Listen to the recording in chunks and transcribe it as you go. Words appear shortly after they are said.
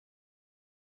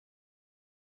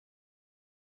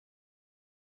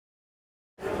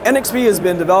NXP has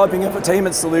been developing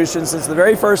infotainment solutions since the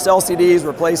very first LCDs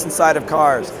were placed inside of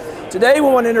cars. Today we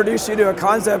want to introduce you to a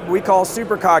concept we call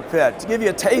Super Cockpit, to give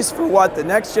you a taste for what the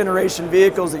next generation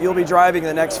vehicles that you'll be driving in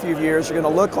the next few years are going to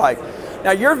look like.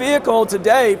 Now your vehicle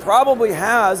today probably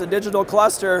has a digital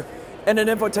cluster and an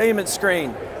infotainment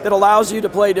screen that allows you to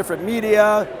play different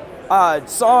media,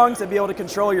 songs, and be able to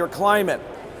control your climate.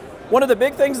 One of the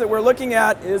big things that we're looking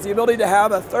at is the ability to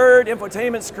have a third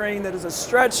infotainment screen that is a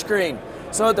stretch screen,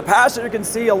 so that the passenger can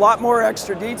see a lot more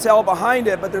extra detail behind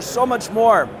it, but there's so much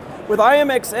more. With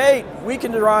i.MX 8, we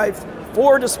can derive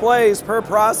 4 displays per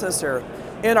processor.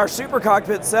 In our Super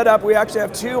Cockpit setup, we actually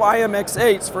have 2 i.MX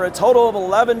 8s for a total of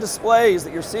 11 displays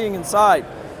that you're seeing inside.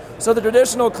 So the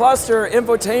traditional cluster,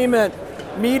 infotainment,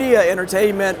 media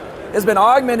entertainment has been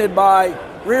augmented by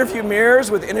rear view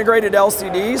mirrors with integrated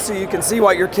LCDs so you can see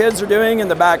what your kids are doing in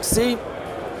the back seat.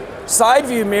 Side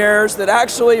view mirrors that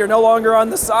actually are no longer on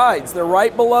the sides. They're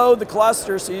right below the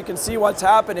cluster so you can see what's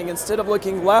happening instead of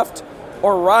looking left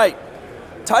or right.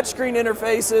 Touchscreen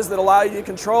interfaces that allow you to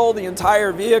control the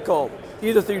entire vehicle,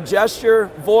 either through gesture,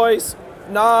 voice,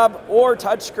 knob, or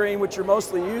touchscreen, which you're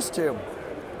mostly used to.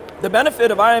 The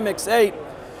benefit of i.MX 8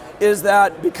 is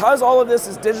that because all of this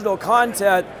is digital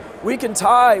content, we can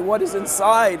tie what is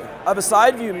inside of a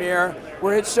side view mirror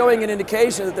where it's showing an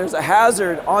indication that there's a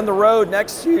hazard on the road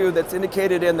next to you that's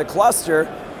indicated in the cluster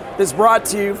that's brought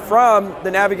to you from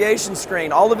the navigation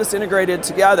screen. All of this integrated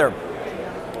together.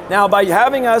 Now by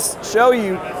having us show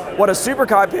you what a Super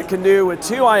Cockpit can do with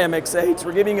 2 i.MX 8s,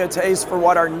 we're giving you a taste for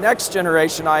what our next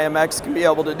generation i.MX can be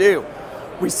able to do.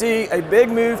 We see a big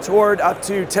move toward up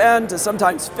to 10 to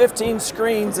sometimes 15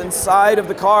 screens inside of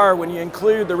the car when you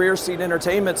include the rear seat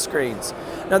entertainment screens.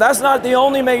 Now that's not the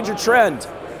only major trend.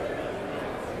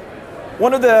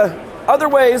 One of the other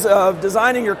ways of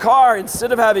designing your car,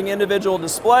 instead of having individual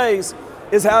displays,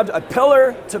 is have a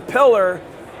pillar-to-pillar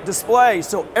display,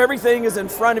 so everything is in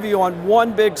front of you on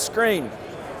one big screen.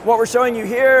 What we're showing you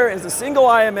here is a single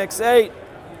i.MX 8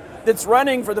 that's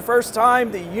running for the first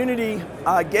time the Unity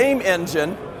game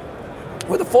engine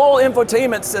with a full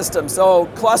infotainment system, so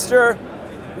cluster,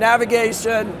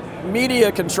 navigation,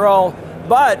 media control.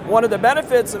 But one of the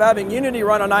benefits of having Unity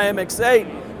run on i.MX 8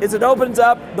 is it opens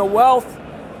up the wealth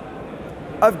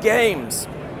of games.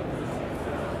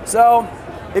 So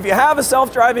if you have a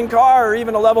self-driving car or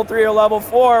even a level 3 or level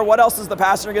 4, what else is the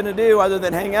passenger going to do other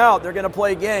than hang out? They're going to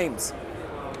play games.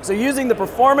 So using the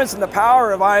performance and the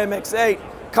power of i.MX 8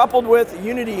 coupled with the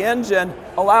Unity engine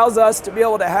allows us to be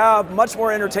able to have much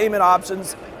more entertainment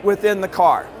options within the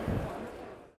car.